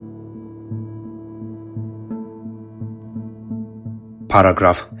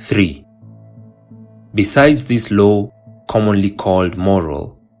Paragraph 3. Besides this law, commonly called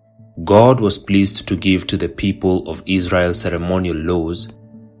moral, God was pleased to give to the people of Israel ceremonial laws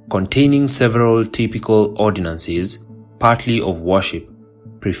containing several typical ordinances, partly of worship,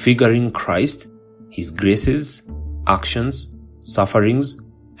 prefiguring Christ, his graces, actions, sufferings,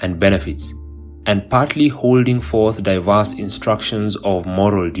 and benefits, and partly holding forth diverse instructions of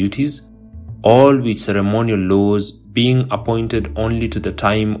moral duties, all which ceremonial laws, being appointed only to the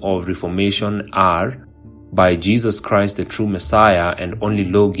time of Reformation, are, by Jesus Christ the true Messiah and only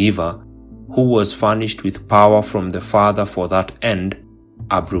lawgiver, who was furnished with power from the Father for that end,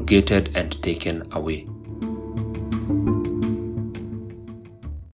 abrogated and taken away.